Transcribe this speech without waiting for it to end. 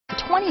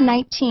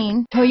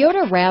2019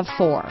 Toyota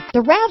RAV4.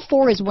 The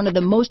RAV4 is one of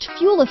the most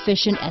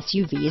fuel-efficient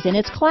SUVs in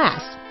its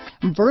class.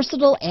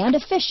 Versatile and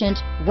efficient,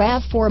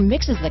 RAV4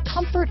 mixes the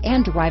comfort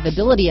and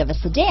drivability of a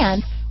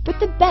sedan with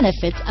the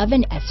benefits of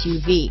an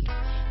SUV.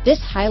 This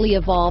highly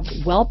evolved,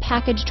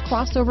 well-packaged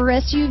crossover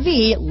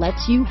SUV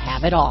lets you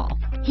have it all.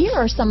 Here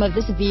are some of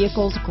this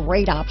vehicle's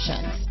great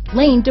options: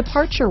 lane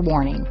departure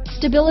warning,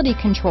 stability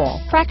control,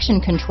 traction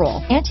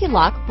control,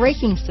 anti-lock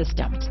braking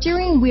system,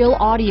 steering wheel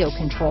audio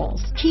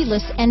controls,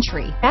 keyless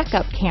entry,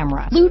 backup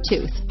camera,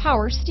 Bluetooth,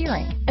 power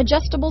steering,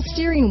 adjustable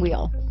steering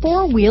wheel,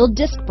 four-wheel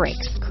disc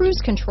brakes,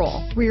 cruise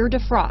control, rear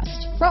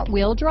defrost,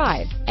 front-wheel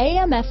drive,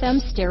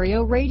 AM/FM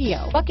stereo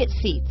radio, bucket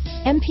seats,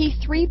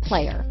 MP3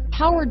 player,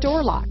 power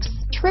door locks,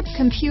 trip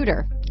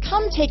computer.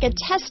 Come take a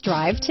test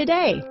drive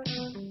today.